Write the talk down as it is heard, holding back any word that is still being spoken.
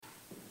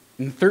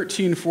In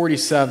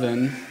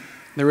 1347,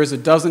 there was a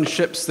dozen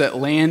ships that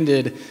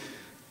landed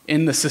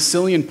in the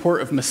Sicilian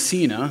port of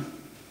Messina,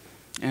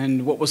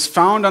 and what was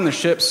found on the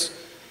ships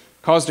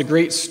caused a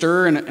great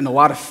stir and a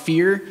lot of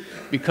fear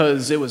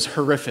because it was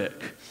horrific.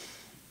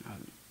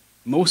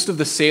 Most of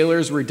the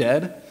sailors were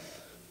dead,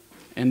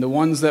 and the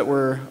ones that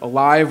were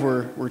alive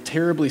were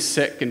terribly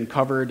sick and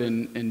covered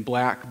in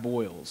black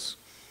boils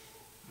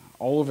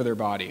all over their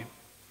body.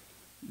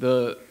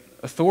 The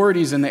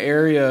authorities in the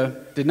area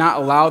did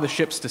not allow the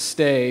ships to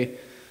stay,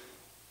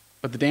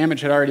 but the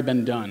damage had already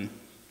been done.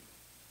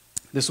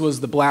 This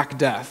was the Black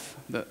Death,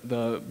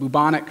 the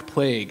bubonic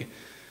plague,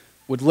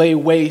 would lay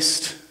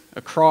waste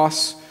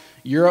across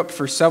Europe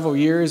for several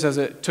years as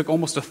it took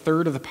almost a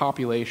third of the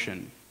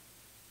population.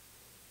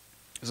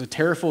 It was a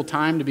terrible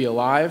time to be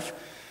alive.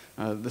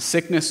 The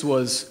sickness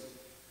was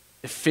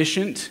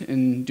efficient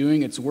in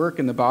doing its work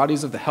in the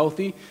bodies of the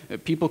healthy.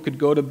 People could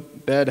go to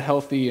bed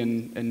healthy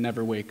and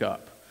never wake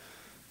up.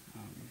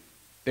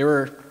 There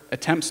were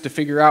attempts to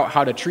figure out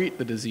how to treat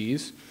the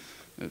disease.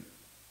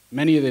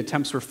 Many of the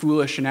attempts were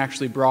foolish and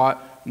actually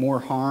brought more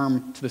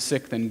harm to the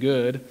sick than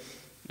good.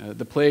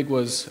 The plague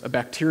was a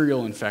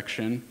bacterial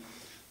infection.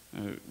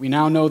 We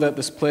now know that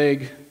this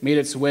plague made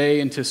its way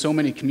into so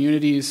many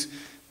communities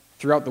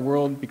throughout the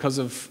world because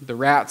of the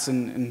rats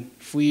and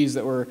fleas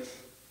that were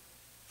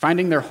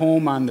finding their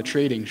home on the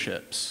trading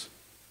ships.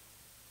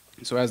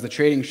 So as the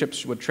trading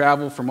ships would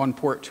travel from one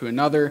port to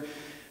another,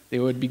 they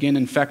would begin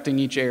infecting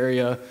each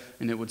area,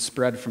 and it would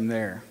spread from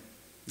there.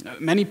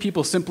 Many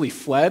people simply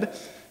fled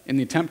in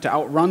the attempt to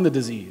outrun the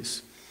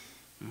disease.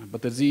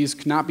 But the disease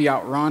could not be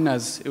outrun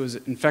as it was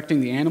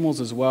infecting the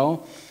animals as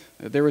well.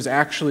 There was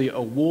actually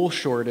a wool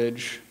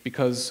shortage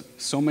because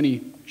so many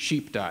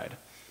sheep died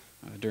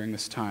during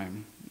this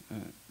time.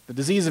 The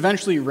disease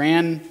eventually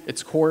ran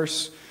its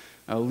course,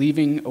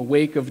 leaving a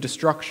wake of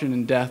destruction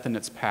and death in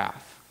its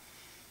path.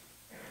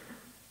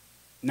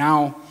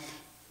 Now,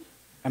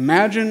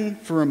 imagine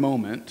for a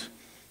moment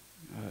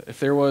if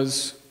there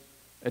was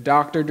a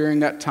doctor during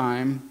that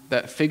time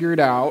that figured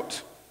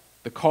out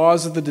the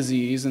cause of the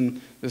disease,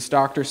 and this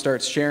doctor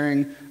starts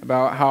sharing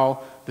about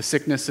how the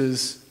sickness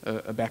is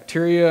a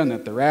bacteria and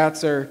that the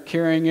rats are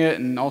carrying it,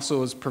 and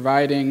also is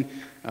providing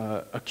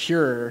a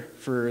cure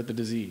for the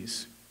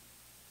disease.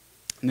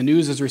 And the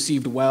news is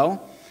received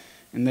well,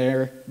 and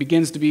there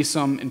begins to be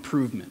some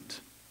improvement.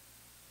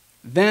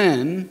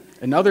 Then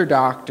another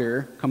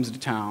doctor comes to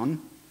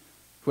town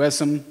who has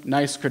some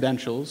nice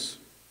credentials,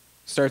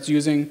 starts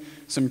using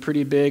some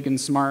pretty big and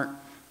smart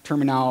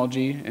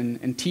terminology,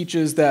 and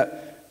teaches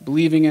that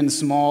believing in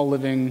small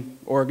living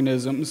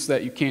organisms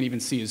that you can't even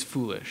see is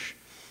foolish.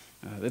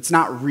 It's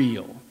not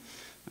real.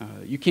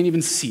 You can't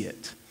even see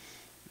it.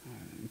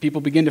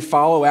 People begin to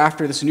follow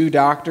after this new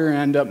doctor and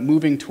end up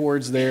moving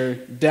towards their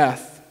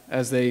death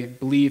as they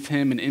believe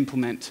him and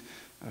implement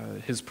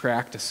his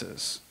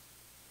practices.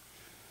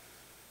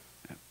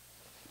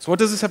 So what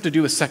does this have to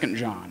do with 2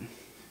 John?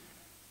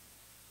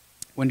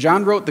 When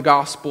John wrote the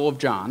Gospel of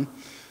John,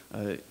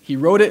 he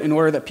wrote it in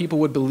order that people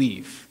would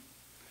believe.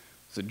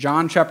 So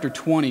John chapter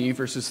 20,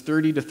 verses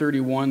 30 to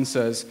 31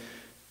 says,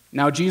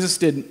 "Now Jesus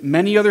did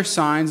many other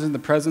signs in the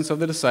presence of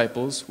the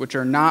disciples, which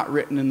are not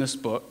written in this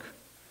book.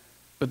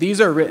 But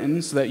these are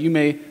written so that you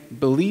may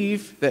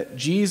believe that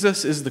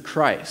Jesus is the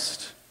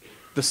Christ,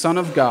 the Son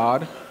of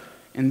God,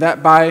 and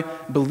that by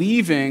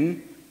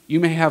believing you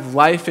may have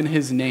life in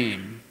his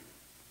name."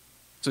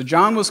 So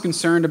John was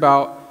concerned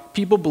about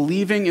people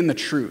believing in the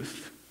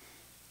truth.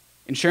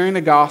 In sharing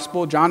the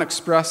gospel, John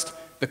expressed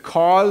the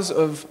cause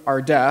of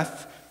our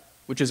death,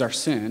 which is our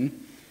sin,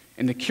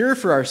 and the cure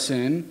for our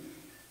sin,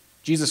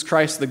 Jesus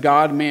Christ, the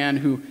God-man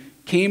who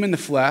came in the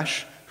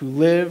flesh, who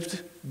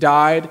lived,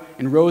 died,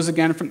 and rose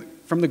again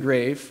from the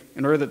grave,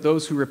 in order that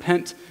those who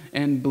repent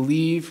and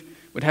believe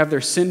would have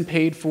their sin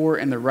paid for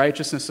and the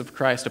righteousness of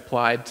Christ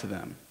applied to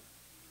them.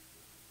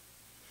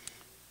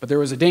 But there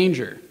was a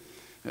danger.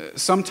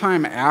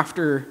 Sometime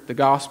after the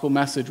gospel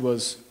message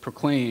was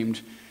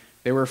proclaimed,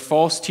 there were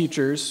false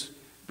teachers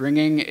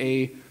bringing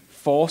a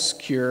false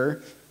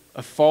cure,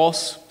 a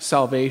false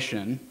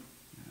salvation.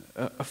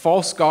 A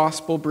false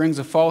gospel brings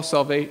a false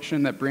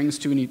salvation that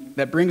brings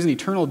an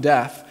eternal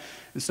death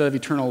instead of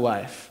eternal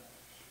life.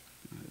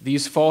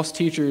 These false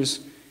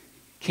teachers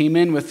came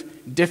in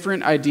with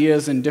different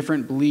ideas and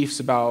different beliefs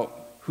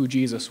about who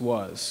Jesus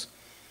was.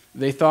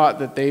 They thought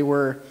that they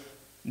were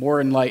more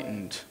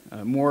enlightened,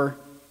 more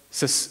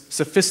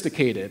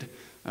sophisticated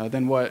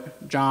than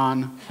what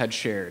John had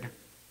shared.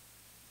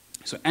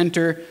 So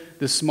enter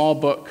this small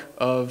book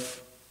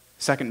of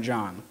 2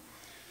 John.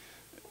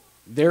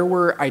 There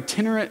were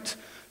itinerant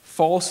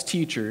false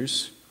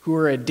teachers who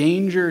were a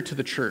danger to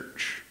the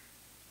church.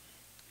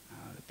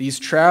 These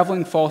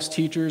traveling false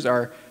teachers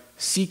are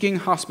seeking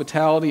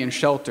hospitality and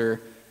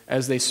shelter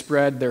as they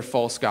spread their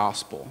false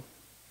gospel.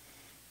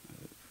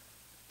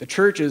 The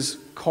church is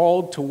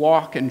called to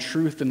walk in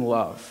truth and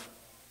love.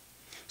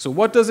 So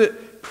what does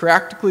it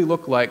practically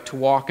look like to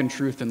walk in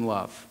truth and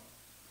love?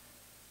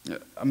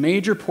 A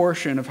major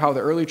portion of how the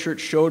early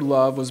church showed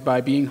love was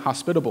by being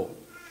hospitable.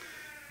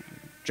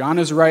 John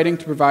is writing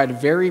to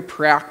provide very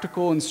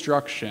practical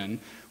instruction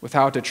with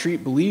how to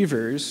treat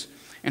believers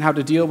and how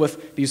to deal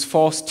with these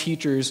false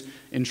teachers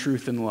in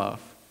truth and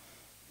love.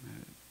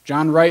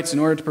 John writes in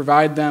order to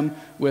provide them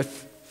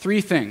with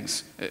three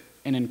things: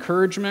 an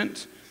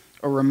encouragement,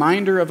 a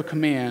reminder of a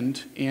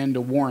command, and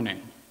a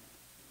warning.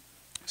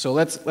 So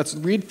let's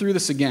read through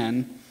this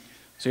again.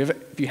 So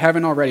if you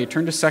haven't already,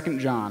 turn to 2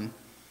 John.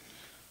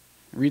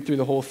 Read through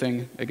the whole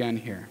thing again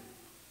here.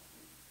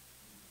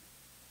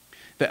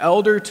 The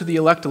elder to the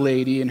elect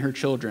lady and her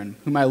children,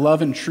 whom I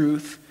love in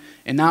truth,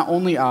 and not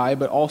only I,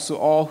 but also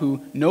all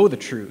who know the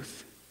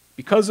truth,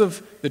 because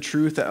of the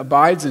truth that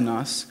abides in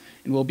us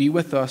and will be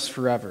with us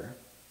forever.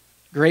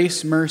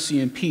 Grace, mercy,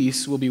 and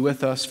peace will be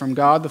with us from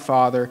God the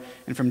Father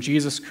and from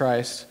Jesus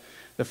Christ,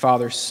 the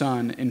Father's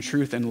Son, in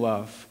truth and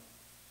love.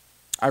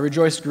 I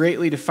rejoice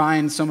greatly to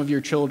find some of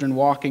your children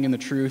walking in the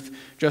truth,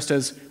 just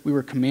as we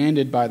were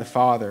commanded by the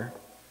Father.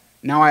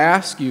 Now I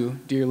ask you,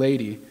 dear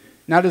lady,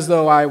 not as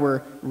though I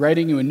were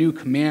writing you a new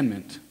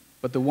commandment,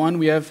 but the one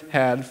we have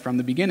had from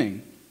the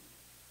beginning,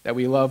 that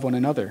we love one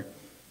another.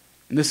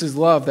 And this is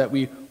love, that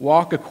we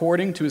walk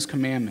according to his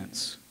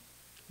commandments.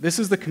 This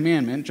is the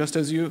commandment, just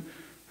as you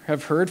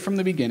have heard from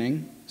the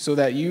beginning, so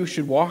that you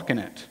should walk in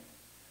it.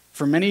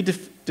 For many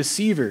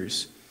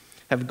deceivers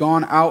have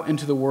gone out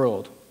into the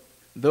world,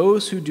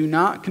 those who do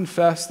not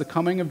confess the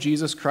coming of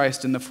Jesus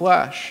Christ in the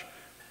flesh.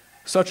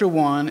 Such a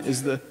one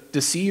is the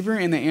deceiver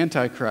and the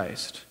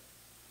Antichrist.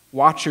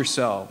 Watch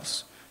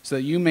yourselves, so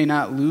that you may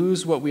not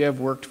lose what we have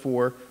worked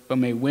for, but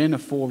may win a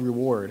full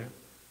reward.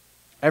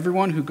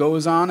 Everyone who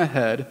goes on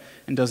ahead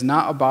and does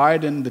not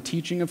abide in the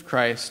teaching of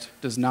Christ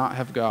does not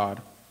have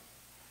God.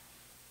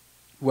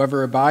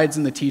 Whoever abides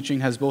in the teaching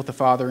has both the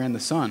Father and the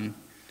Son.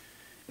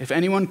 If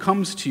anyone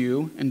comes to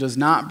you and does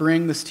not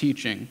bring this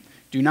teaching,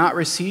 do not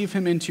receive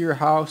him into your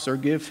house or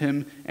give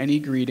him any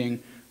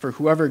greeting, for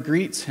whoever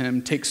greets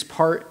him takes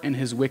part in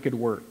his wicked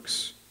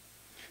works.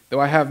 Though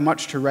I have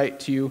much to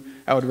write to you,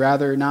 I would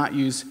rather not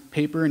use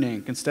paper and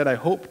ink. Instead, I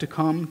hope to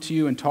come to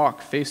you and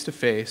talk face to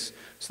face,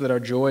 so that our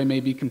joy may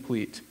be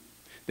complete.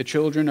 The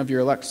children of your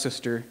elect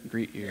sister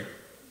greet you.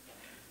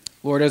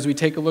 Lord, as we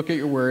take a look at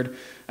your word,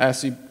 I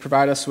ask you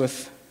provide us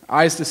with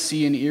eyes to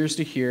see and ears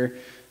to hear,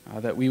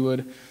 that we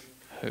would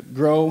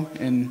grow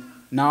in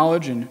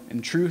knowledge and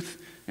in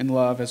truth and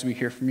love as we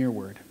hear from your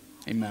word.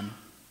 Amen.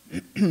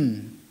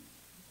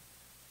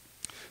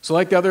 So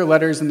like the other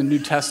letters in the New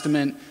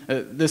Testament,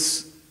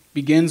 this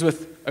begins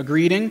with a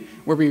greeting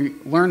where we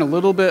learn a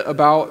little bit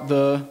about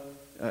the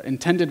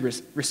intended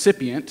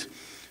recipient.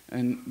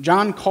 And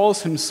John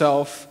calls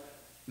himself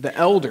the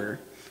elder.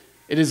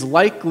 It is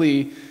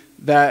likely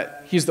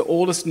that he's the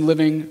oldest and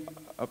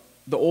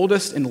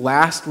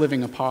last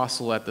living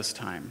apostle at this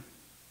time.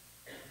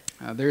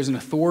 There's an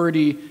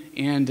authority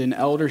and an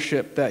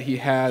eldership that he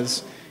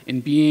has in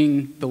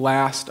being the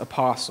last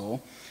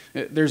apostle.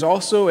 There's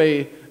also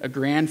a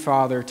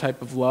grandfather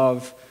type of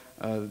love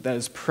that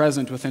is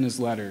present within his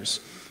letters.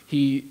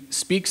 He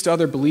speaks to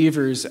other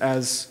believers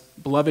as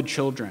beloved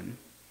children,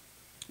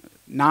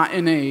 not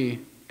in a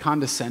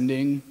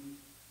condescending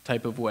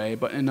type of way,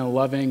 but in a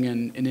loving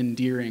and an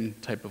endearing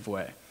type of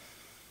way.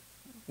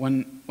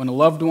 When a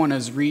loved one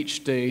has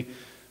reached a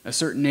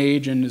certain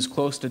age and is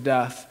close to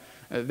death,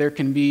 there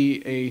can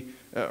be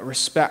a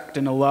respect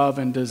and a love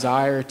and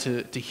desire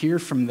to hear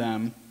from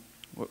them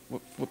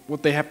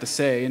what they have to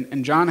say.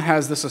 And John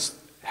has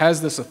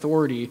this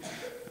authority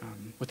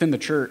within the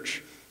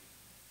church.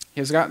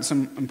 He has gotten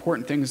some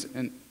important things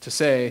to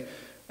say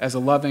as a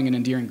loving and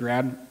endearing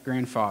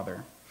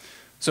grandfather.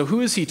 So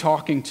who is he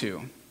talking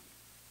to?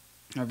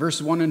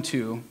 Verse 1 and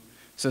 2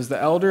 says,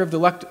 the elder to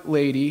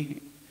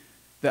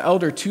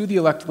the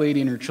elect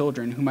lady and her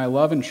children, whom I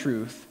love in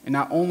truth, and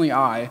not only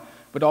I,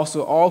 but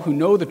also all who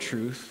know the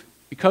truth,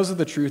 because of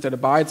the truth that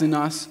abides in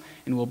us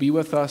and will be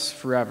with us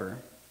forever.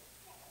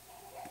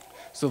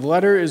 So the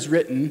letter is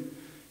written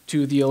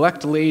to the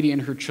elect lady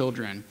and her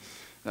children.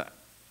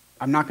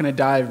 I'm not going to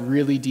dive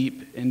really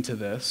deep into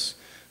this.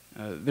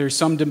 There's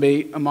some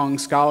debate among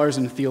scholars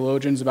and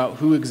theologians about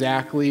who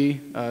exactly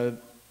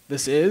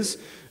this is.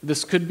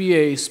 This could be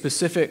a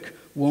specific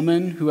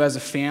woman who has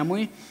a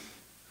family,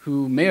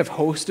 who may have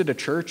hosted a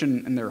church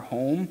in their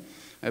home.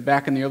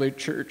 Back in the early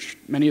church,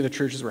 many of the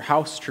churches were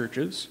house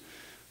churches.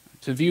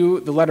 To view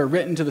the letter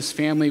written to this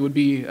family would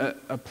be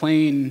a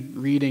plain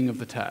reading of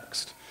the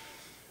text.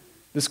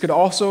 This could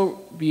also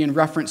be in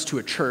reference to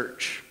a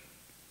church.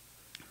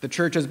 The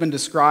church has been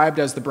described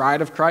as the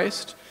bride of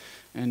Christ,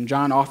 and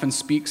John often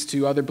speaks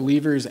to other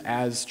believers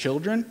as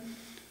children.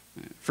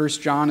 1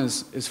 John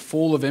is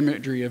full of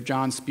imagery of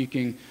John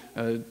speaking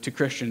to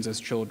Christians as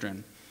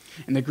children.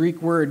 And the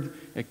Greek word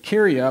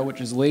kyria,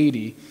 which is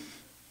lady,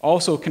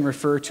 also can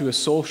refer to a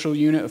social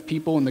unit of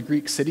people in the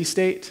Greek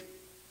city-state.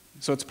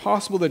 So it's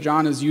possible that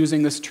John is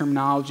using this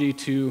terminology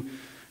to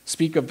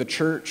speak of the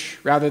church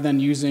rather than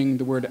using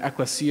the word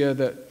ecclesia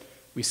that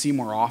we see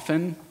more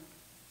often.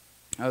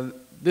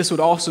 This would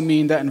also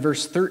mean that in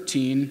verse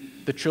 13,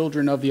 the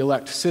children of the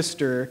elect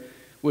sister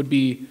would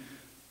be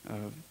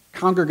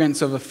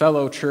congregants of a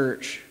fellow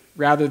church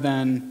rather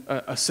than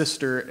a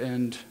sister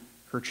and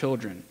her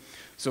children.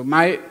 So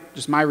my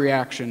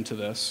reaction to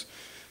this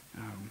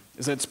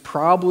is that it's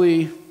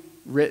probably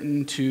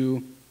written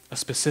to a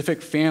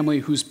specific family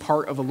who's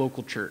part of a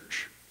local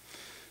church.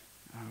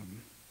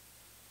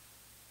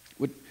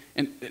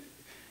 And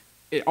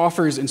it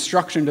offers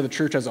instruction to the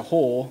church as a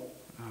whole,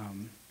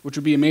 which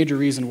would be a major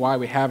reason why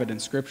we have it in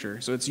Scripture.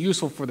 So it's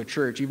useful for the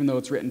church, even though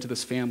it's written to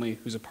this family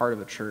who's a part of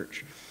the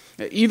church.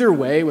 Either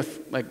way,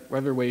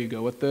 whatever way you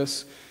go with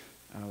this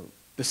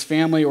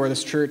family or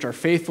this church are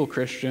faithful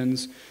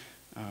Christians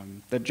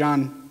that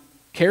John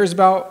cares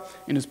about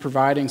and is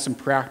providing some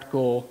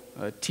practical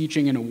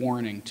teaching and a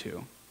warning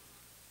to.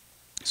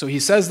 So he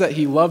says that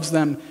he loves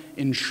them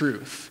in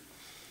truth.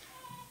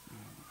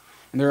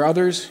 And there are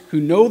others who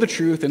know the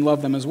truth and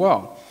love them as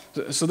well.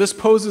 So this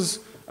poses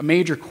a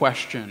major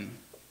question.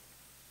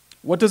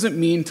 What does it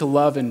mean to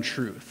love in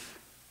truth?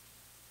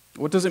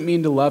 What does it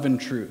mean to love in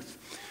truth?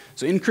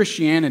 So in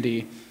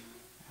Christianity,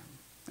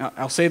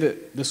 I'll say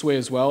that this way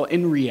as well,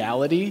 in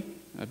reality,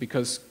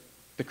 because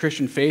the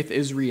Christian faith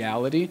is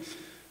reality,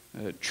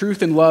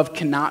 truth and love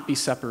cannot be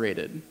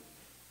separated.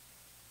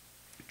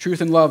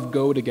 Truth and love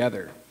go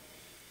together.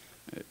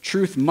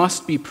 Truth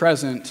must be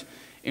present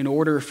in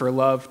order for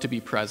love to be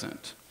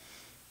present.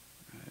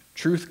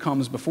 Truth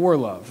comes before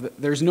love.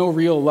 There's no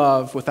real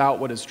love without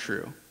what is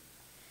true.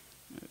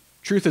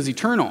 Truth is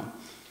eternal.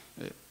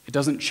 It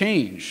doesn't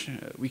change.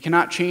 We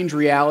cannot change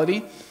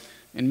reality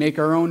and make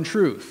our own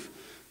truth.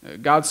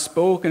 God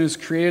spoke and has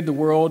created the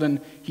world, and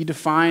he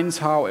defines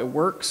how it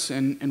works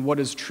and what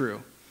is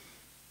true.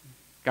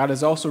 God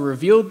has also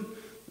revealed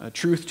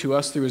truth to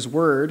us through his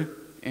word,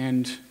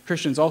 and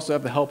Christians also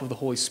have the help of the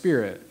Holy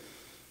Spirit.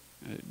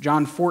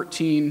 John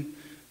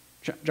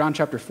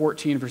chapter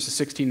 14, verses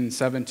 16 and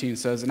 17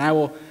 says, "And I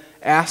will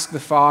ask the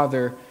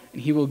Father,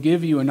 and he will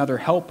give you another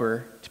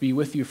helper to be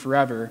with you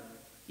forever,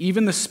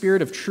 even the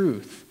Spirit of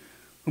truth,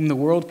 whom the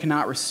world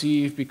cannot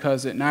receive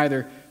because it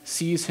neither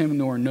sees him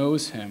nor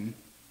knows him.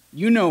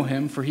 You know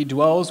him, for he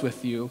dwells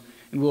with you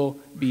and will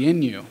be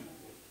in you."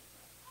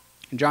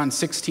 And John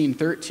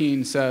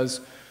 16:13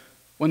 says,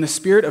 "When the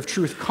Spirit of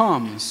truth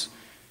comes,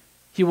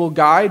 he will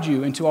guide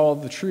you into all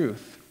the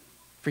truth.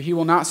 For he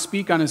will not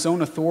speak on his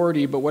own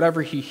authority, but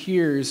whatever he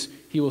hears,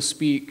 he will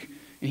speak,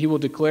 and he will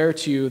declare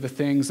to you the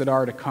things that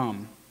are to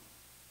come."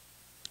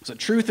 So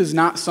truth is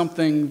not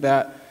something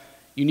that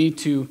you need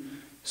to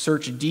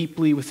search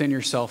deeply within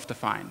yourself to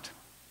find.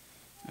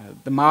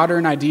 The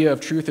modern idea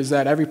of truth is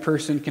that every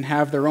person can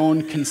have their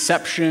own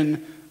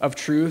conception of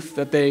truth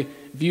that they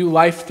view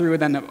life through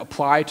and then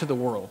apply to the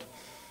world.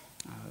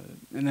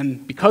 And then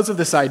because of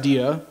this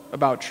idea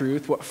about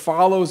truth, what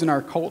follows in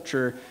our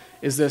culture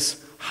is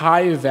this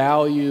high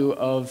value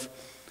of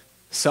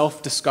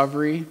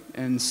self-discovery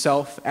and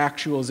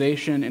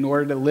self-actualization in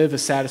order to live a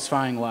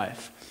satisfying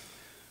life.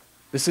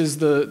 This is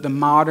the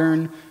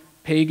modern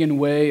pagan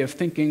way of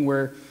thinking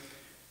where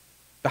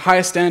the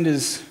highest end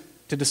is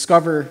to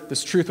discover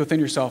this truth within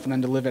yourself and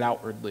then to live it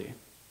outwardly.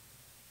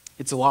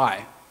 It's a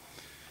lie.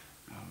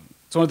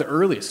 It's one of the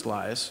earliest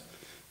lies.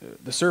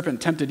 The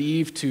serpent tempted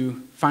Eve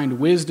to find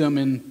wisdom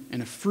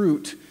in a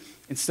fruit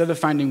instead of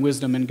finding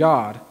wisdom in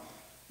God.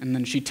 And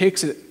then she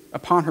takes it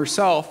upon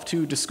herself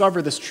to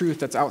discover this truth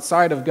that's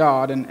outside of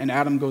God, and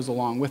Adam goes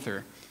along with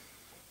her.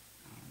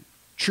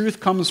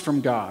 Truth comes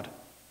from God.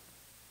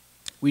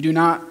 We do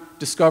not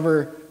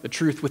discover the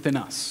truth within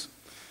us.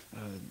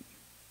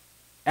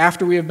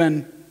 After we have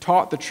been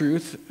taught the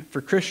truth,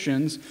 for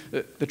Christians,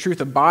 the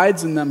truth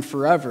abides in them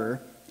forever,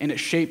 and it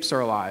shapes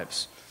our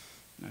lives.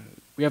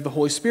 We have the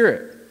Holy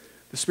Spirit,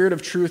 the Spirit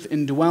of truth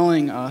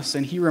indwelling us,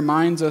 and he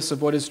reminds us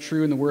of what is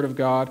true in the Word of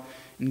God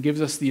and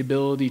gives us the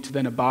ability to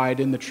then abide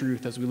in the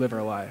truth as we live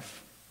our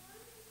life.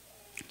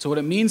 So what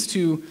it means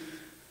to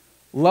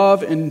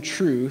love in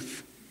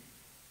truth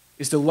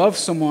is to love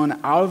someone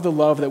out of the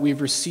love that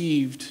we've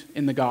received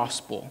in the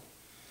gospel.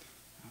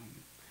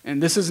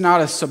 And this is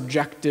not a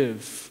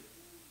subjective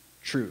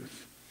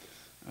truth.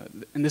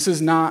 And this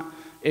is not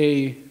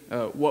a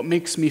what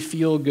makes me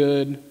feel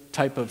good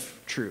type of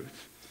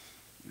truth.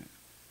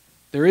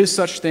 There is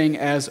such thing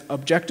as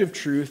objective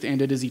truth,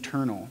 and it is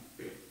eternal.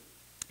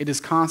 It is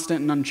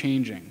constant and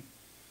unchanging.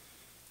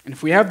 And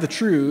if we have the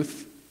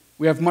truth,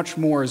 we have much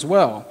more as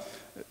well.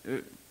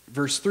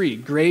 Verse 3,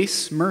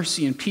 "Grace,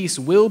 mercy, and peace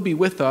will be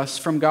with us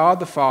from God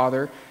the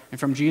Father and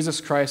from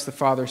Jesus Christ the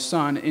Father's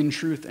Son in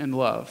truth and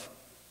love."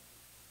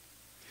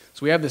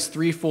 So we have this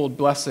threefold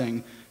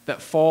blessing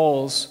that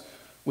falls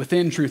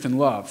within truth and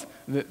love.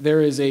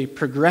 There is a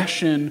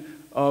progression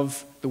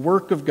of the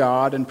work of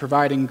God in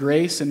providing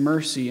grace and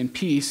mercy and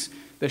peace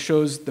that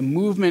shows the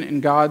movement in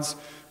God's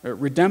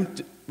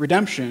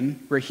redemption,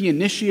 where he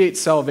initiates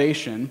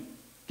salvation,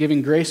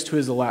 giving grace to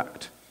his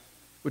elect,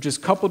 which is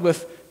coupled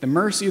with the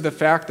mercy of the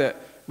fact that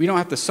we don't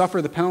have to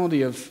suffer the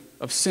penalty of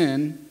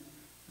sin,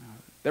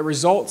 that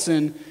results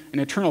in an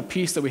eternal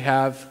peace that we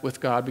have with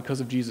God because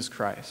of Jesus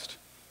Christ.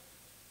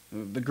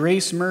 The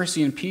grace,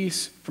 mercy, and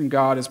peace from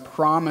God is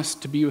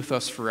promised to be with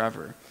us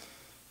forever.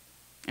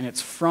 And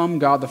it's from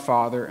God the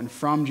Father and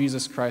from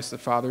Jesus Christ the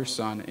Father's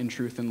Son in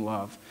truth and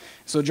love.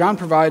 So John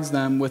provides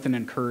them with an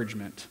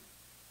encouragement.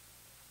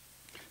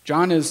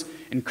 John is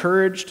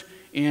encouraged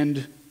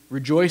and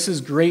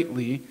rejoices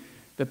greatly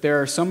that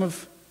there are some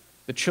of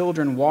the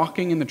children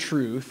walking in the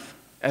truth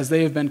as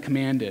they have been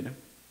commanded.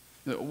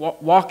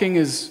 Walking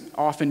is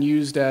often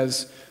used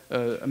as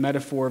a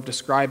metaphor of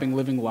describing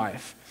living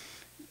life.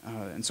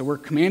 And so we're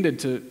commanded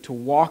to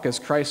walk as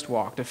Christ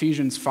walked.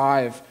 Ephesians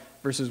 5,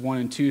 verses 1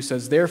 and 2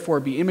 says, "Therefore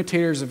be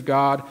imitators of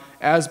God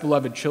as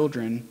beloved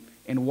children,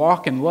 and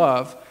walk in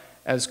love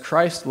as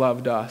Christ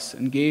loved us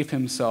and gave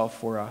himself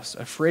for us,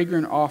 a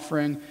fragrant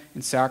offering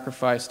and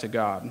sacrifice to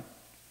God."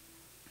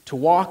 To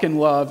walk in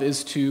love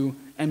is to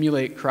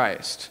emulate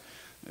Christ,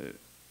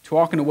 to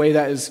walk in a way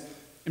that is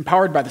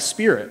empowered by the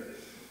Spirit.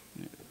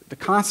 The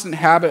constant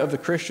habit of the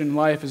Christian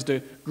life is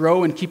to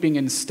grow in keeping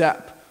in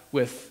step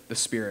with the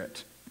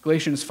Spirit.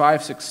 Galatians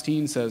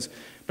 5:16 says,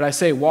 "But I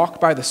say, walk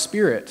by the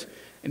Spirit,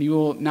 and you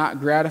will not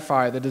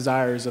gratify the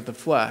desires of the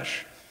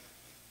flesh."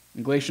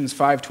 And Galatians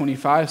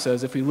 5:25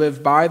 says, "If we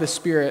live by the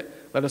Spirit,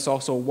 let us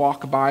also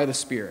walk by the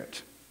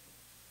Spirit."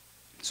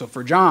 So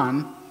for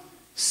John,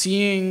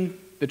 seeing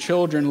the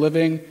children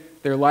living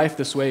their life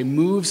this way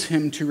moves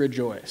him to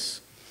rejoice.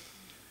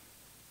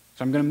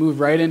 So I'm going to move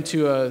right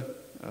into a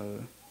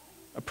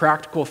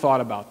practical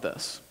thought about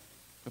this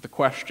with a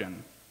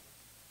question.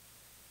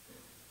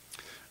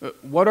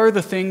 What are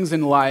the things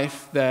in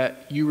life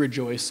that you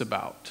rejoice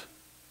about?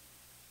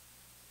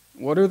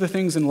 What are the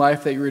things in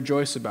life that you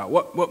rejoice about?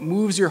 What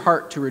moves your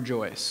heart to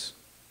rejoice?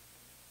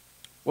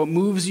 What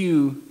moves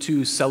you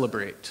to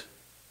celebrate?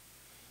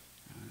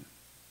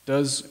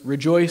 Does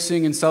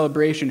rejoicing and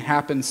celebration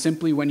happen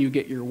simply when you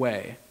get your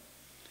way?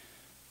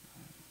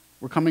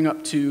 We're coming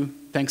up to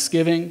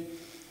Thanksgiving,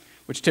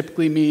 which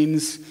typically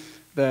means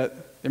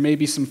that there may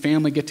be some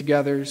family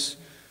get-togethers.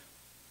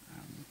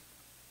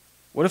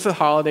 What if the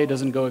holiday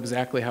doesn't go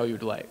exactly how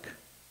you'd like?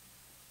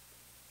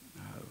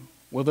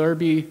 Will there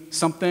be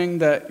something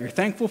that you're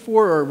thankful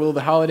for, or will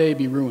the holiday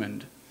be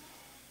ruined?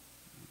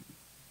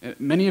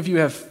 Many of you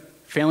have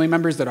family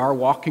members that are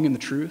walking in the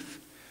truth.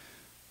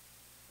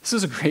 This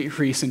is a great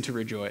reason to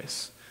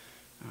rejoice.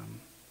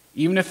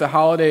 Even if the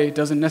holiday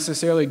doesn't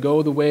necessarily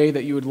go the way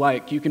that you would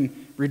like, you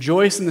can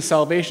rejoice in the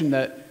salvation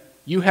that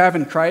you have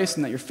in Christ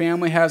and that your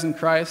family has in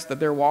Christ, that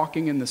they're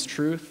walking in this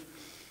truth.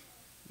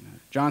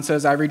 John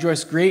says, "I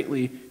rejoice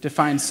greatly to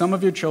find some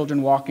of your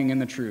children walking in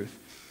the truth."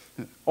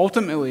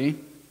 Ultimately,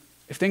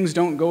 if things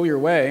don't go your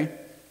way,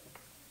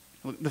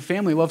 the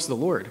family loves the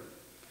Lord.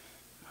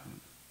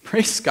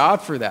 Praise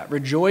God for that.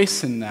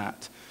 Rejoice in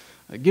that.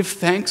 Give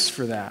thanks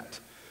for that.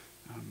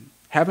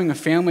 Having a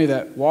family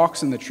that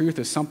walks in the truth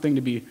is something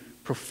to be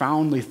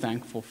profoundly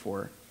thankful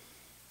for.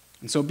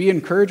 And so be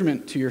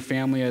encouragement to your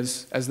family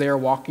as they are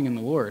walking in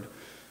the Lord,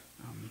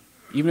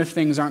 even if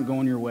things aren't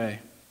going your way.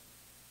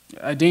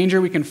 A danger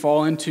we can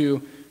fall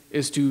into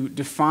is to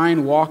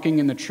define walking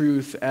in the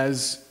truth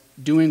as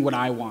doing what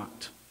I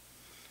want.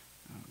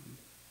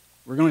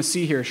 We're going to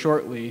see here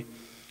shortly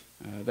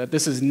that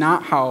this is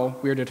not how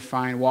we are to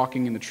define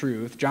walking in the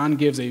truth. John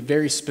gives a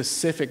very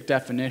specific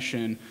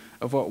definition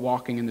of what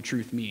walking in the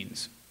truth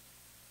means.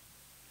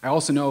 I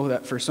also know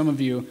that for some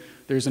of you,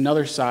 there's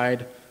another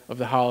side of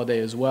the holiday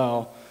as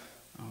well,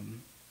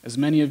 as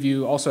many of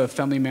you also have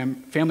family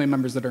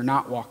members that are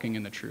not walking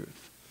in the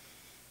truth.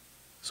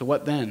 So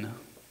what then?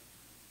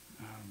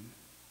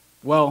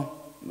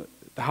 Well,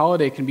 the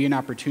holiday can be an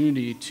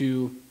opportunity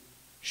to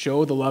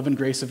show the love and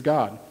grace of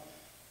God.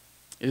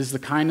 It is the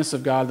kindness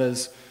of God that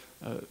is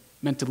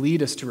meant to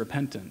lead us to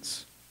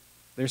repentance.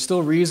 There's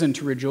still reason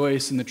to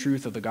rejoice in the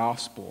truth of the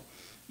gospel,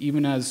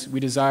 even as we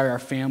desire our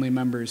family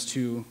members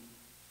to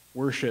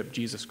worship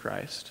Jesus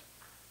Christ.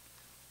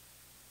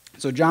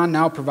 So John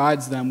now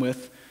provides them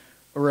with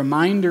a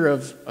reminder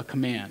of a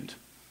command,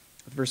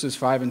 verses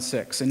 5 and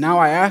 6. "And now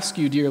I ask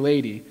you, dear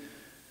lady,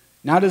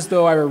 not as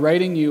though I were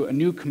writing you a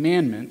new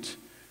commandment,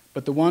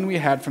 but the one we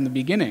had from the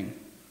beginning,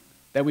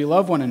 that we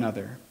love one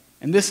another.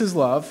 And this is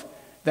love,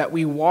 that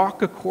we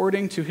walk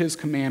according to his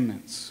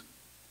commandments.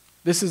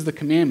 This is the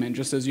commandment,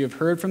 just as you have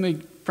heard from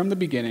the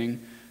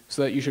beginning,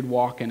 so that you should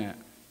walk in it."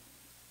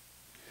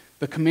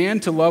 The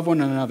command to love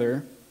one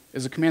another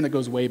is a command that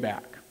goes way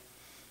back.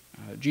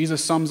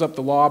 Jesus sums up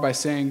the law by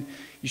saying,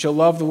 "You shall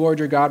love the Lord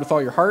your God with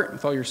all your heart,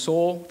 with all your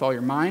soul, with all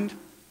your mind."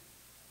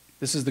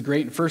 This is the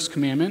great and first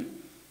commandment.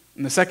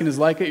 And the second is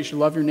like it, you should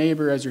love your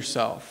neighbor as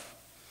yourself.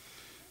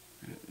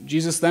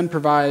 Jesus then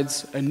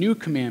provides a new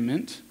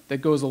commandment that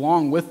goes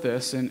along with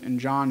this in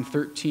John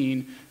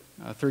 13,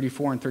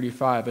 34 and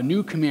 35. "A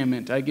new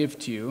commandment I give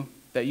to you,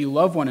 that you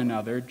love one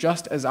another,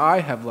 just as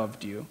I have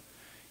loved you.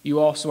 You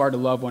also are to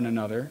love one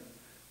another.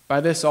 By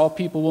this all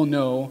people will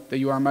know that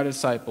you are my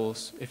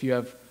disciples, if you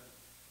have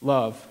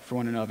love for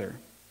one another."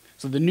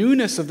 So the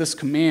newness of this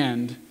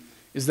command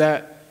is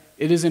that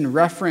it is in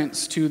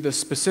reference to the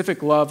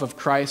specific love of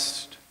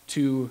Christ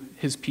to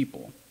his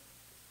people.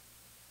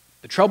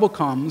 The trouble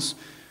comes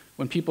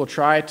when people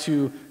try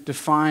to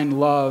define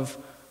love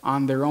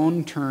on their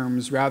own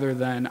terms rather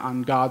than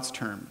on God's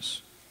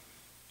terms.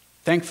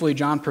 Thankfully,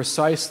 John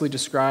precisely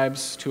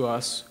describes to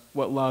us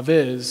what love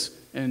is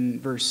in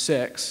verse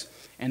 6,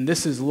 and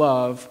this is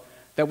love,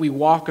 that we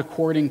walk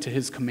according to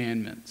his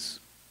commandments.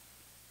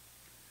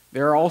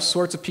 There are all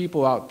sorts of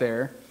people out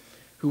there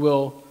who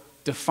will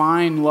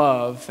define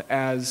love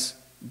as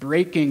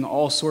breaking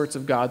all sorts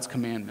of God's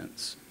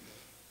commandments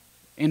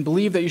and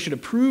believe that you should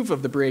approve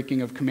of the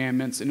breaking of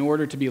commandments in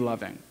order to be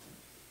loving.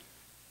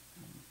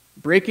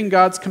 Breaking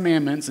God's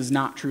commandments is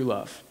not true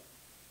love.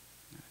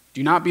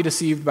 Do not be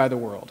deceived by the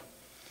world.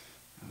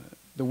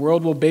 The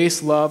world will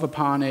base love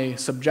upon a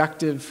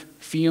subjective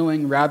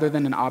feeling rather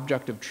than an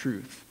objective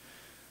truth.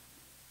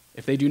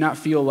 If they do not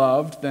feel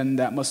loved, then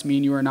that must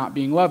mean you are not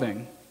being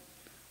loving.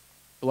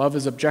 Love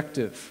is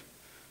objective.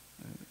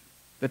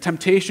 The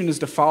temptation is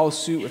to follow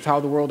suit with how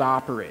the world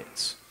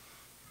operates,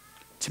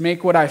 to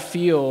make what I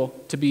feel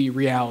to be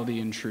reality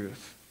and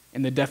truth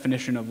in the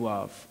definition of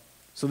love.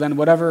 So then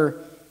whatever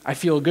I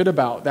feel good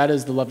about, that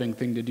is the loving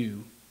thing to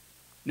do.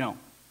 No.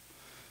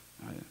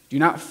 Do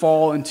not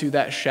fall into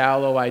that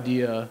shallow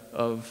idea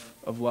of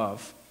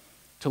love.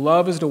 To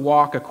love is to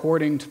walk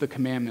according to the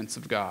commandments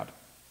of God.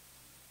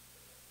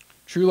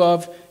 True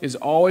love is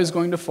always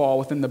going to fall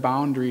within the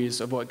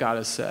boundaries of what God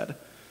has said.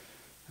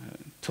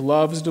 To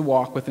love is to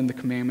walk within the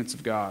commandments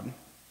of God.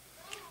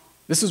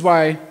 This is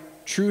why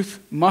truth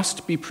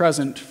must be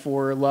present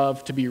for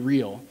love to be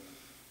real.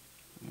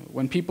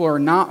 When people are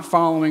not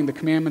following the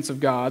commandments of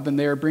God, then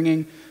they are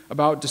bringing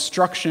about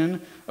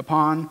destruction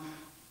upon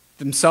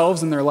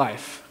themselves and their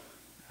life.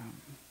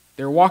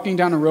 They're walking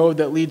down a road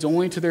that leads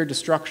only to their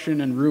destruction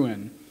and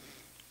ruin,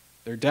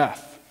 their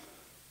death.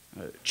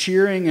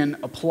 Cheering and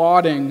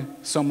applauding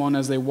someone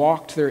as they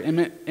walk to their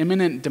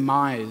imminent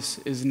demise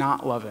is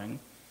not loving.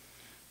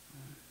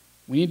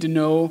 We need to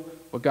know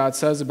what God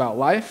says about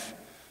life.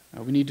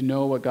 We need to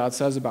know what God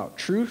says about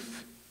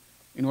truth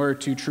in order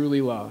to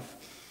truly love.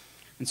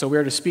 And so we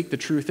are to speak the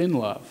truth in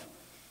love.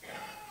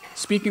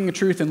 Speaking the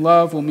truth in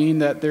love will mean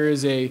that there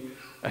is a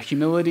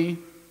humility,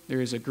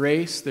 there is a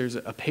grace, there's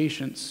a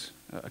patience,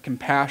 a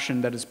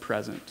compassion that is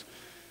present.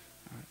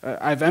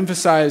 I've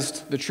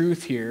emphasized the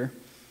truth here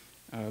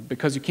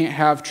because you can't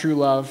have true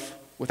love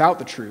without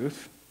the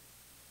truth,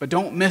 but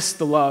don't miss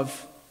the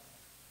love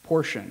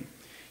portion.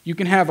 You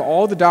can have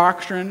all the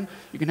doctrine,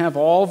 you can have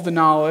all of the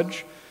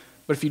knowledge,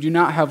 but if you do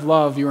not have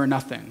love, you are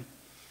nothing.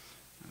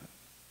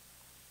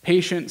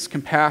 Patience,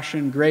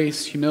 compassion,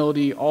 grace,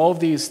 humility, all of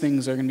these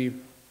things are going to be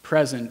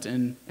present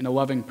in a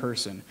loving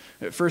person.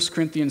 1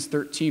 Corinthians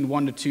 13,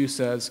 1-2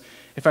 says,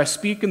 "If I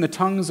speak in the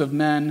tongues of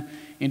men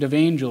and of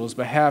angels,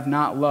 but have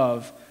not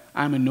love,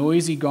 I am a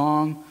noisy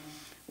gong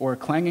or a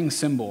clanging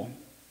cymbal.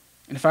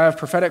 And if I have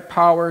prophetic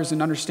powers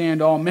and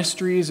understand all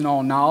mysteries and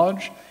all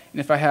knowledge, and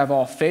if I have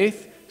all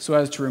faith so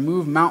as to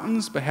remove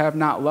mountains, but have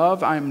not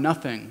love, I am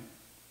nothing."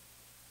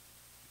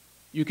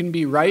 You can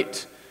be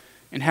right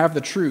and have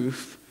the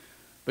truth,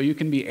 but you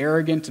can be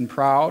arrogant and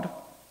proud.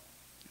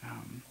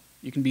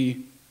 You can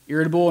be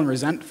irritable and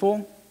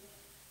resentful.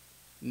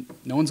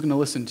 No one's going to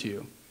listen to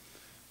you.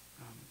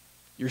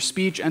 Your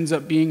speech ends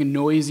up being a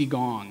noisy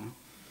gong.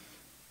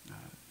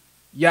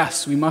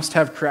 Yes, we must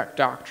have correct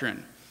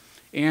doctrine,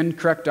 and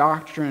correct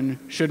doctrine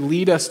should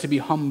lead us to be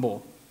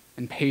humble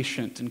and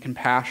patient and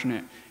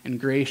compassionate and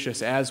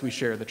gracious as we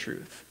share the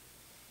truth.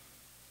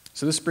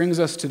 So this brings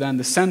us to then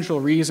the central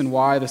reason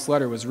why this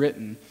letter was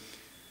written.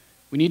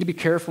 We need to be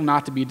careful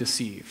not to be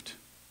deceived.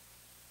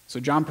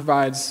 So John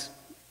provides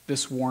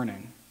this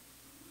warning.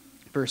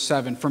 Verse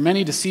 7, "For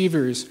many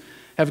deceivers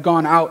have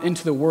gone out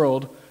into the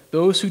world,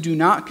 those who do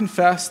not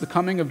confess the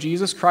coming of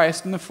Jesus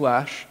Christ in the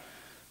flesh.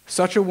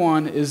 Such a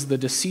one is the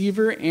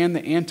deceiver and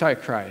the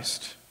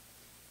antichrist."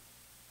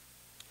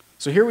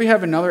 So here we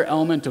have another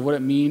element of what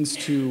it means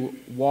to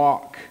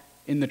walk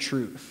in the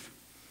truth.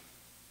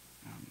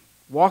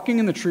 Walking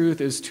in the truth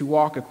is to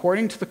walk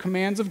according to the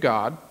commands of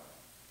God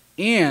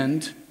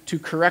and to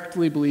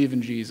correctly believe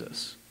in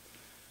Jesus.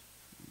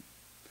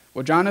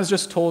 What John has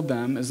just told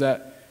them is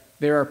that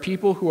there are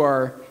people who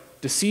are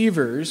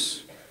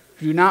deceivers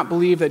who do not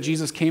believe that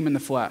Jesus came in the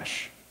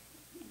flesh.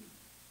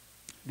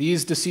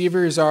 These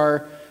deceivers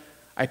are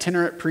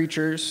itinerant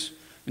preachers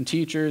and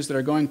teachers that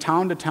are going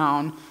town to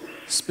town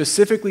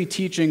specifically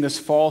teaching this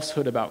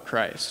falsehood about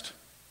Christ.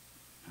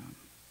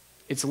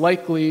 It's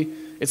like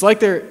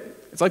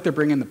they're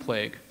bringing the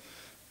plague,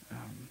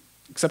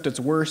 except it's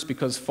worse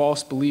because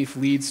false belief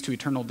leads to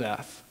eternal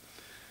death.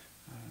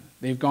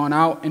 They've gone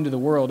out into the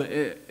world.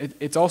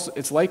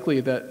 It's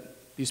likely that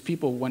these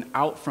people went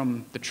out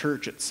from the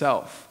church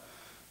itself.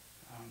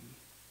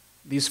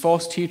 These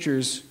false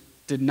teachers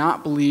did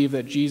not believe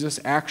that Jesus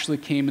actually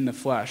came in the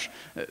flesh.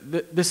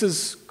 This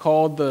is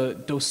called the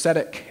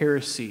docetic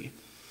heresy.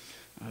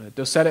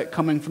 Docetic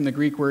coming from the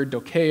Greek word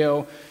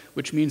dokeo,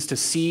 which means to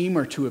seem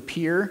or to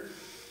appear.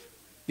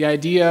 The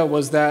idea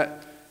was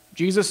that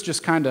Jesus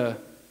just kind of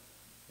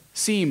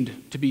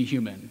seemed to be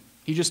human.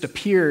 He just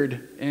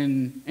appeared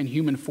in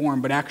human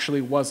form, but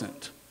actually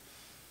wasn't.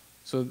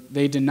 So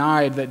they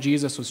denied that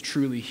Jesus was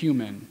truly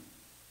human.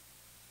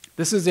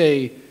 This is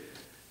a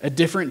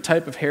different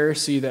type of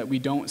heresy that we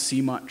don't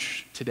see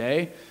much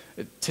today.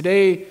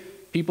 Today,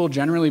 people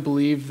generally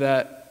believe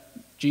that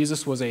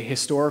Jesus was a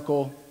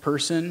historical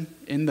person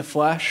in the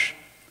flesh,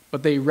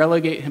 but they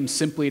relegate him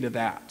simply to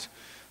that.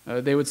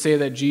 They would say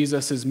that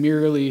Jesus is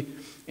merely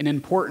an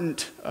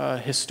important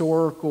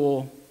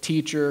historical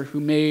teacher who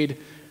made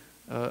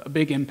a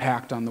big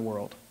impact on the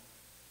world.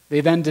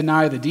 They then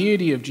deny the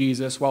deity of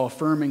Jesus while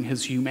affirming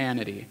his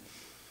humanity.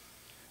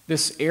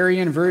 This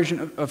Arian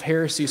version of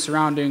heresy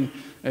surrounding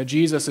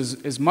Jesus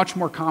is much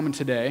more common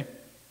today.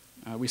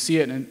 We see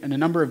it in a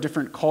number of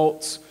different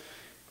cults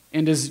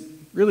and is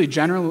really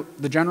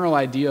the general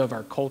idea of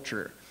our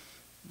culture.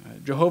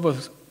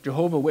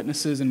 Jehovah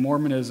Witnesses and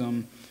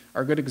Mormonism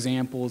are good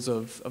examples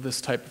of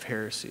this type of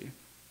heresy.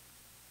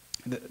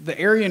 The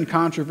Arian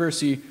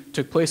controversy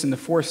took place in the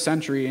 4th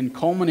century and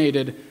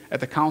culminated at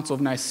the Council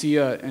of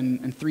Nicaea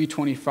in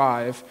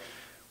 325,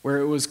 where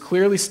it was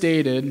clearly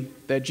stated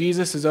that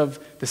Jesus is of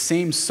the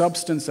same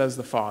substance as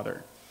the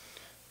Father.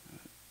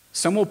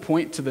 Some will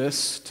point to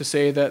this to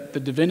say that the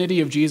divinity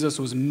of Jesus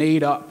was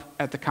made up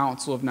at the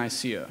Council of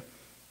Nicaea,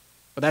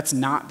 but that's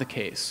not the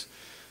case.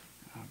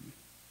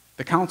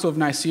 The Council of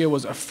Nicaea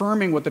was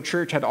affirming what the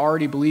church had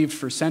already believed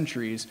for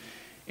centuries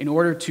in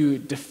order to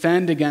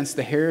defend against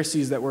the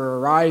heresies that were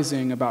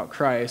arising about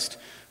Christ,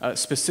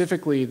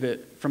 specifically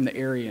from the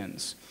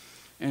Arians.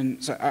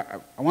 And so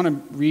I want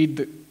to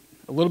read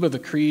a little bit of the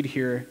creed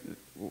here,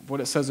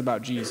 what it says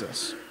about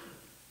Jesus.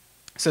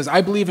 It says,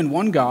 "I believe in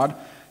one God,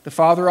 the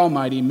Father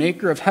Almighty,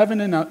 maker of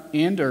heaven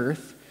and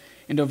earth,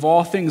 and of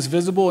all things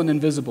visible and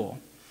invisible,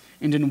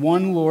 and in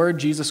one Lord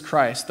Jesus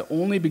Christ, the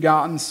only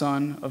begotten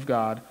Son of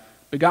God,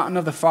 begotten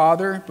of the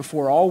Father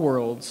before all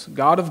worlds,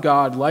 God of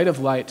God, light of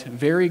light,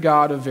 very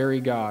God of very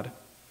God,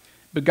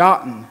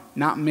 begotten,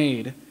 not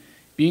made,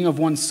 being of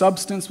one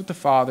substance with the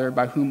Father,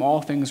 by whom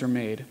all things are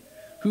made,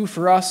 who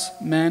for us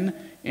men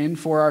and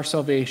for our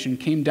salvation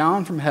came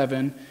down from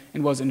heaven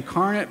and was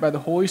incarnate by the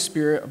Holy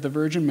Spirit of the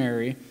Virgin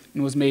Mary,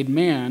 and was made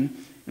man,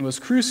 and was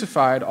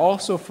crucified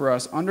also for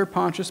us under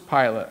Pontius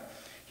Pilate.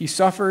 He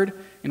suffered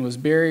and was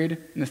buried,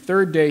 and the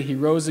 3rd day he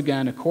rose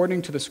again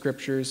according to the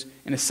Scriptures,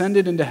 and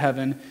ascended into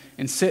heaven,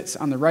 and sits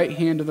on the right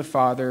hand of the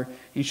Father, and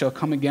he shall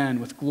come again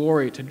with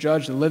glory to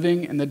judge the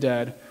living and the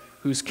dead,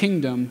 whose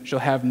kingdom shall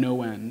have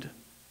no end."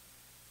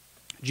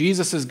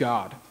 Jesus is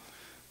God.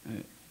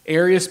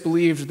 Arius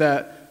believed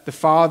that the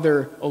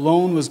Father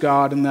alone was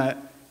God and that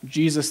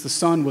Jesus the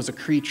Son was a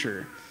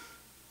creature.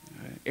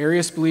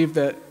 Arius believed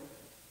that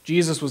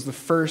Jesus was the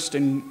first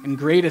and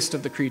greatest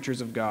of the creatures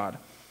of God.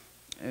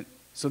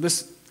 So the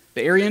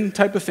Arian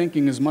type of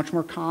thinking is much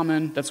more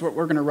common. That's what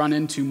we're going to run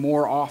into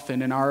more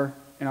often in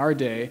our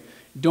day.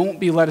 Don't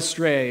be led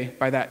astray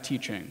by that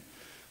teaching.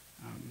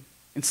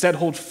 Instead,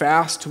 hold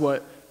fast to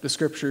what the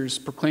Scriptures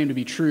proclaim to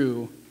be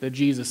true, that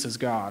Jesus is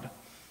God.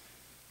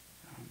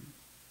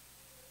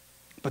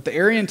 But the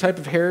Arian type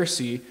of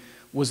heresy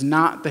was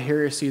not the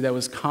heresy that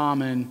was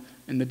common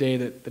in the day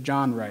that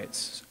John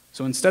writes.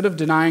 So instead of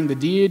denying the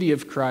deity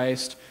of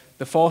Christ,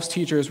 the false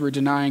teachers were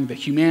denying the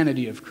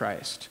humanity of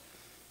Christ.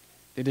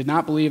 They did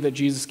not believe that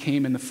Jesus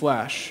came in the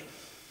flesh.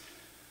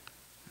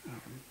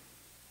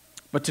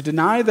 But to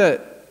deny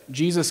that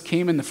Jesus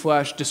came in the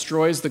flesh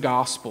destroys the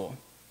gospel.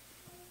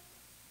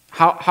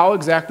 How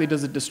exactly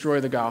does it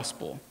destroy the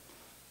gospel?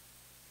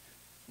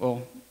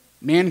 Well,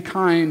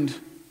 mankind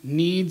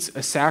needs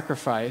a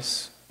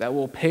sacrifice that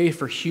will pay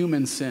for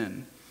human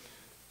sin.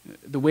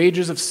 The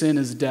wages of sin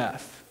is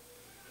death.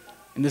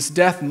 And this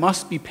death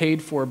must be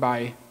paid for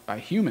by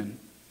human.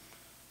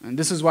 And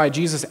this is why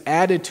Jesus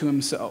added to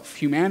himself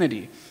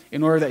humanity,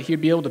 in order that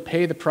he'd be able to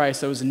pay the price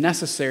that was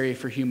necessary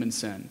for human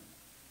sin.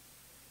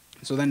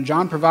 So then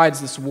John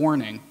provides this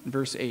warning in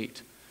verse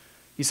 8.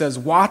 He says,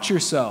 "Watch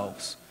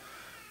yourselves,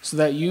 so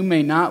that you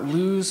may not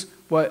lose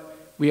what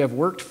we have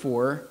worked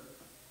for,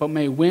 but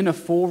may win a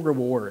full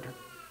reward."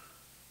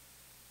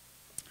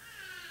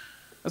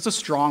 That's a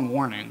strong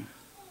warning.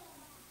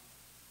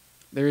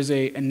 There is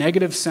a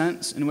negative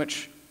sense in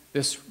which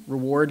this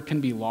reward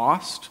can be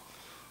lost,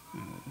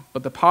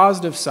 but the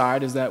positive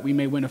side is that we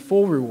may win a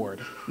full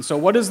reward. And so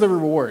what is the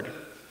reward?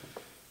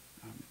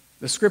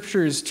 The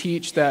Scriptures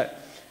teach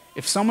that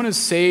if someone is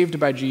saved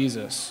by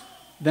Jesus,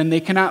 then they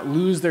cannot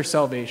lose their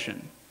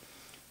salvation.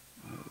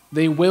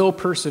 They will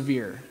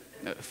persevere.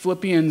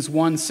 Philippians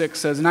 1:6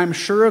 says, "And I'm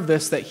sure of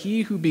this, that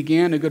he who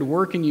began a good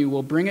work in you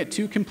will bring it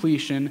to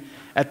completion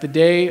at the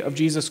day of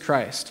Jesus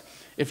Christ."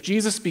 If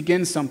Jesus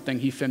begins something,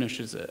 he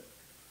finishes it.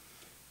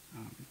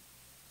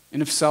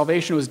 And if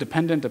salvation was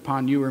dependent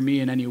upon you or me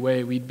in any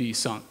way, we'd be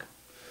sunk.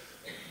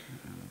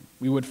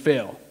 We would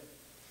fail.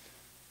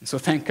 And so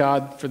thank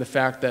God for the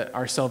fact that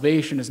our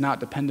salvation is not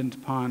dependent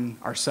upon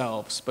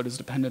ourselves, but is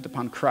dependent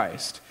upon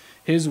Christ.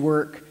 His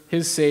work,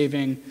 his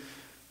saving.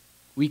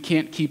 We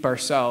can't keep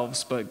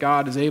ourselves, but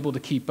God is able to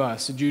keep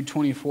us. Jude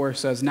 24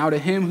 says, "Now to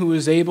him who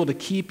is able to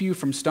keep you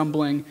from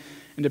stumbling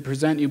and to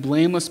present you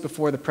blameless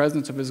before the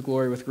presence of his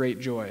glory with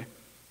great joy."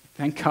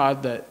 Thank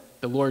God that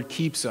the Lord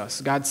keeps us.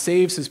 God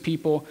saves his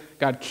people.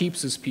 God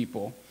keeps his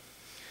people.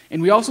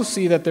 And we also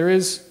see that there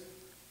is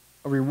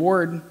a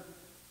reward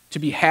to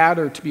be had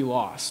or to be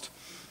lost.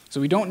 So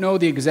we don't know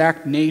the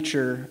exact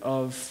nature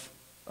of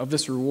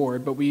this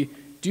reward, but we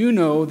do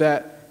know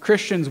that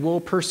Christians will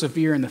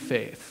persevere in the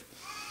faith.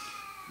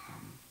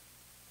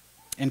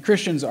 And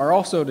Christians are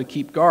also to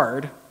keep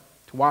guard,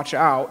 to watch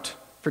out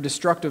for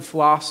destructive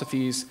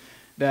philosophies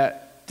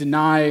that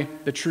deny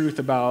the truth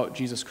about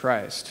Jesus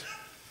Christ.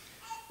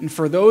 And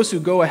for those who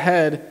go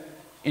ahead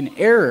in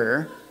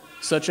error,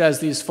 such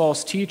as these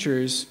false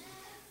teachers,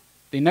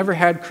 they never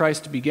had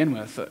Christ to begin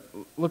with.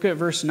 Look at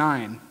verse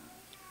 9.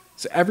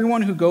 So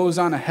everyone who goes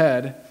on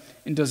ahead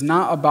and does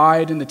not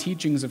abide in the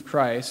teachings of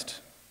Christ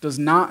does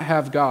not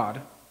have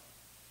God.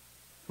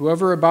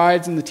 Whoever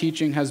abides in the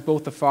teaching has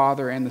both the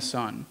Father and the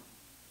Son.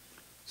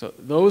 So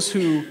those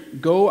who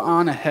go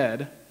on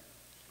ahead,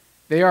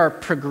 they are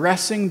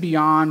progressing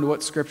beyond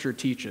what Scripture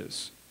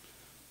teaches.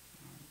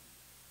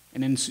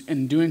 And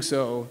in doing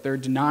so, they're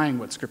denying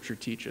what Scripture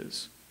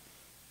teaches.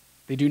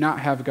 They do not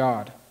have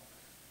God.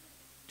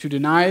 To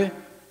deny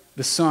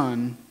the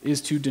Son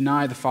is to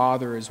deny the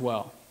Father as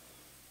well.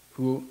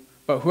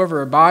 But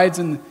whoever abides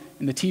in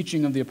the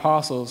teaching of the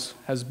apostles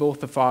has both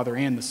the Father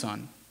and the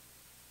Son.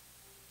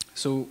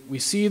 So we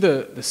see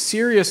the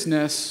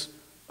seriousness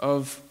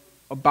of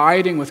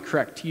abiding with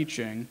correct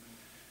teaching,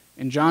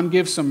 and John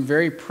gives some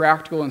very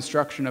practical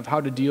instruction of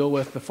how to deal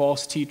with the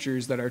false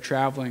teachers that are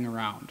traveling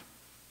around.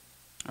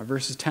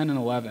 Verses 10 and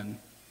 11.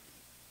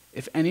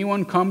 If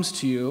anyone comes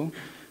to you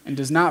and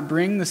does not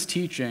bring this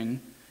teaching,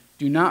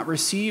 do not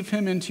receive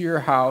him into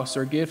your house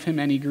or give him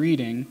any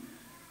greeting,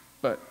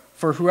 but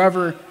for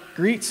whoever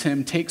greets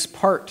him takes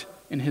part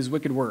in his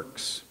wicked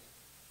works.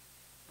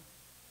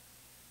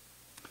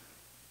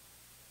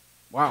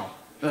 Wow.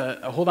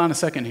 Hold on a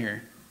second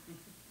here.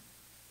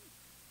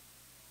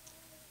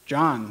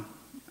 John,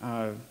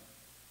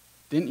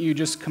 didn't you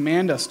just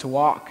command us to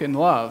walk in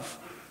love?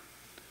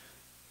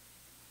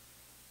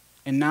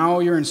 And now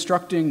you're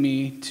instructing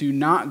me to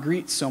not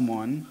greet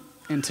someone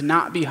and to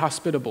not be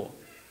hospitable.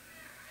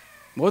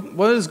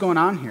 What is going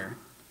on here?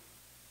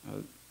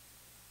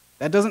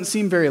 That doesn't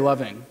seem very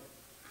loving.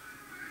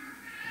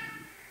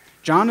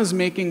 John is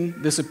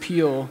making this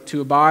appeal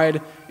to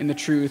abide in the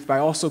truth by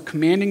also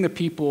commanding the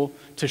people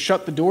to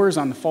shut the doors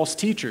on the false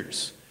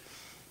teachers.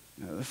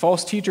 The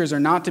false teachers are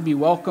not to be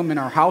welcome in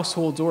our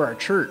households or our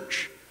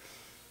church.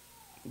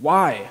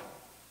 Why?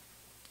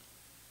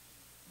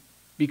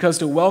 Because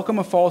to welcome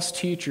a false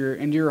teacher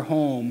into your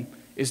home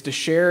is to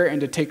share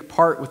and to take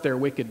part with their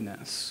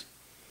wickedness.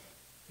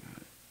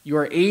 You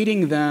are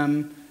aiding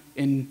them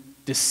in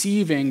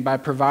deceiving by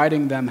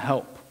providing them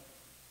help.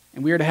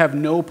 And we are to have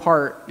no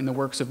part in the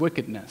works of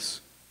wickedness.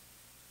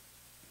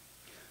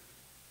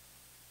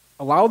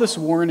 Allow this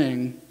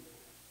warning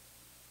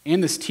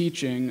and this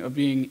teaching of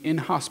being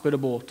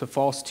inhospitable to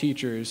false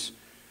teachers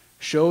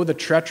show the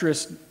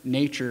treacherous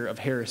nature of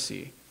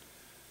heresy.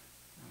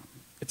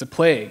 It's a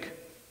plague.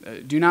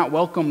 Do not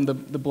welcome the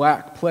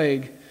black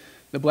plague,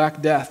 the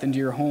black death into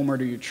your home or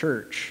to your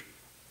church.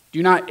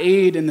 Do not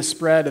aid in the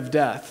spread of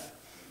death.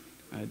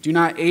 Do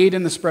not aid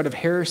in the spread of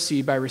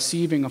heresy by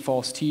receiving a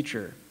false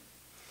teacher.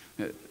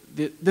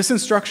 This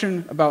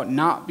instruction about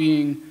not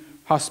being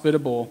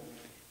hospitable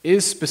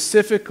is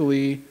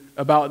specifically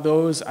about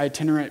those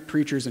itinerant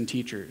preachers and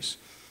teachers.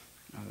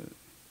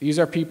 These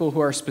are people who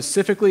are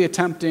specifically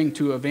attempting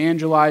to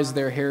evangelize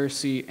their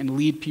heresy and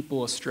lead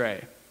people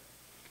astray.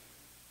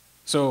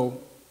 So,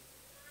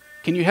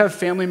 can you have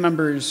family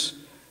members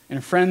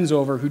and friends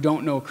over who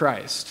don't know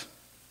Christ?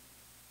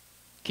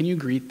 Can you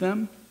greet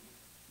them?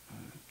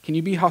 Can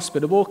you be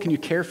hospitable? Can you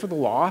care for the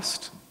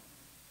lost?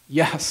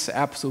 Yes,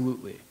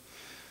 absolutely.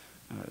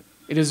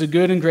 It is a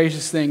good and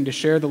gracious thing to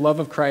share the love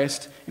of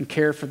Christ and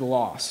care for the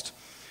lost.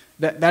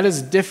 That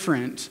is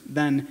different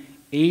than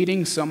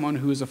aiding someone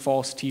who is a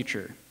false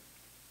teacher.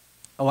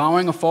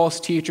 Allowing a false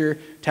teacher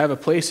to have a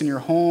place in your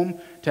home,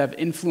 to have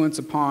influence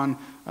upon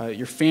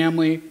your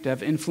family, to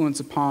have influence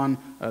upon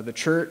the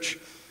church,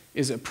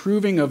 is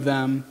approving of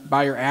them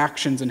by your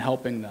actions and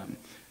helping them.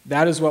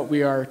 That is what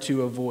we are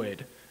to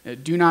avoid.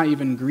 Do not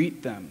even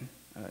greet them,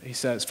 he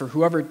says, for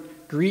whoever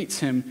greets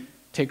him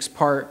takes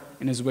part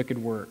in his wicked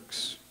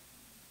works.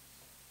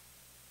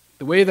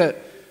 The way that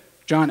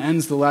John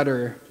ends the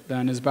letter,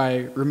 then, is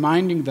by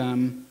reminding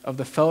them of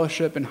the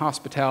fellowship and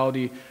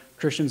hospitality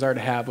Christians are to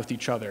have with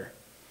each other.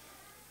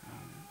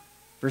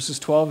 Verses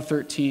 12 and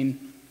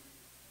 13,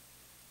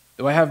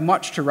 though I have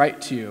much to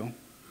write to you,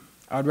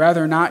 I would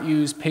rather not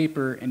use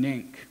paper and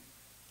ink.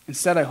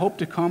 Instead, I hope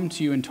to come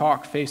to you and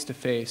talk face to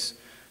face,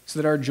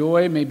 so that our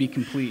joy may be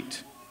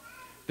complete.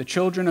 The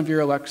children of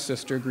your elect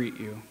sister greet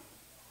you.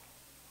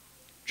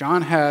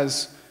 John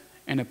has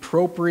an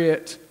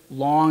appropriate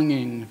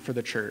longing for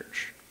the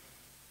church,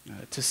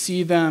 to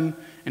see them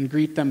and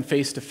greet them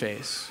face to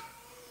face,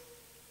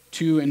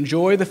 to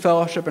enjoy the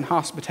fellowship and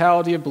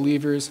hospitality of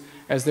believers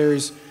as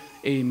there's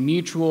a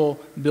mutual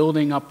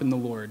building up in the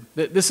Lord.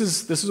 This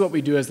is what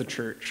we do as the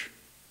church.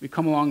 We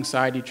come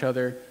alongside each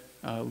other.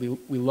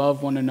 We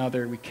love one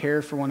another. We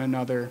care for one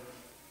another.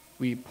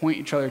 We point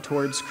each other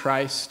towards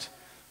Christ.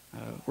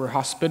 We're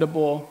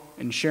hospitable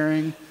and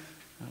sharing.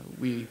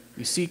 We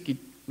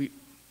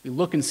we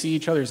look and see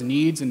each other's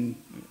needs and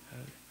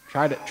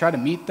try to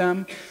meet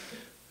them.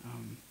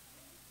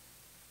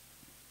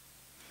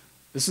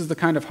 This is the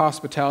kind of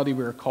hospitality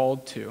we are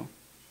called to.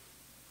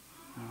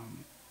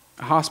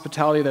 A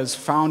hospitality that is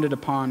founded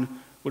upon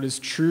what is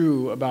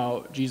true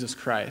about Jesus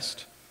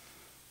Christ,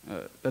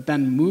 that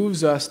then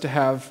moves us to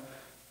have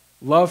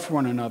love for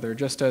one another,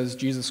 just as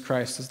Jesus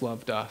Christ has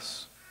loved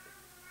us.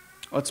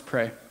 Let's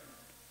pray.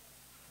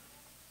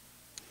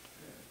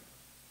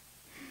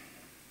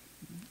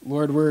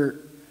 Lord, we're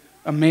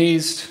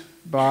amazed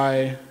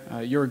by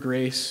your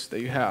grace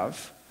that you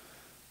have,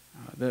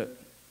 that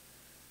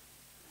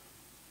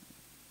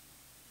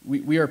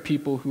we are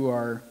people who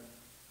are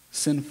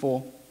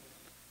sinful.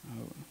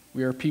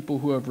 We are people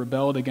who have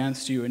rebelled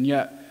against you, and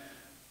yet,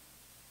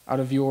 out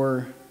of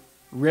your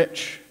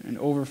rich and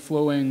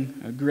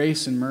overflowing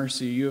grace and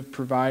mercy, you have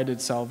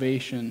provided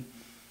salvation,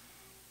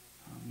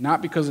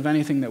 not because of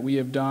anything that we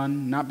have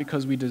done, not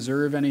because we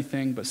deserve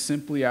anything, but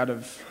simply out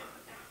of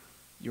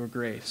your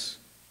grace.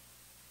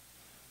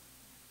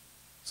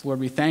 So, Lord,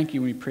 we thank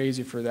you and we praise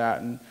you for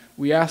that, and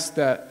we ask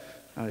that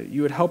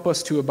you would help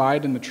us to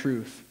abide in the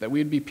truth, that we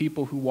would be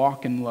people who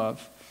walk in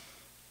love,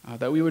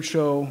 that we would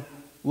show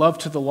love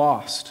to the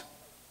lost,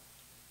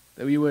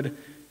 that we would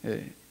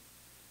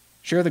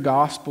share the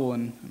gospel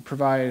and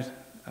provide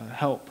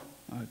help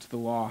to the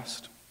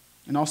lost,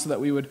 and also that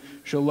we would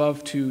show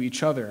love to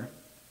each other,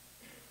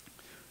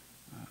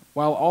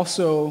 while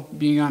also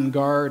being on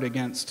guard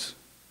against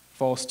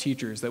false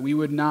teachers, that we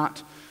would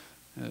not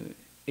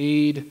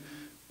aid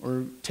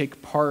or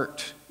take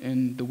part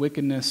in the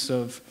wickedness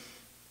of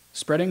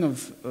spreading of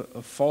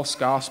false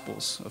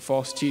gospels, of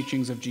false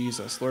teachings of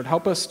Jesus. Lord,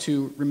 help us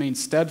to remain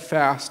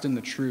steadfast in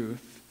the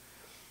truth,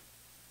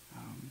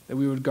 that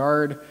we would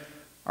guard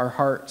our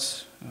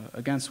hearts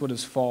against what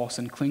is false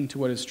and cling to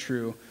what is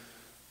true.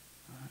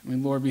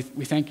 Lord, we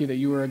thank you that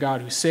you are a God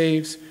who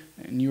saves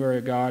and you are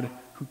a God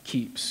who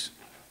keeps.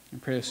 I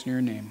pray this in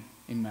your name.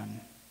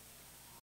 Amen.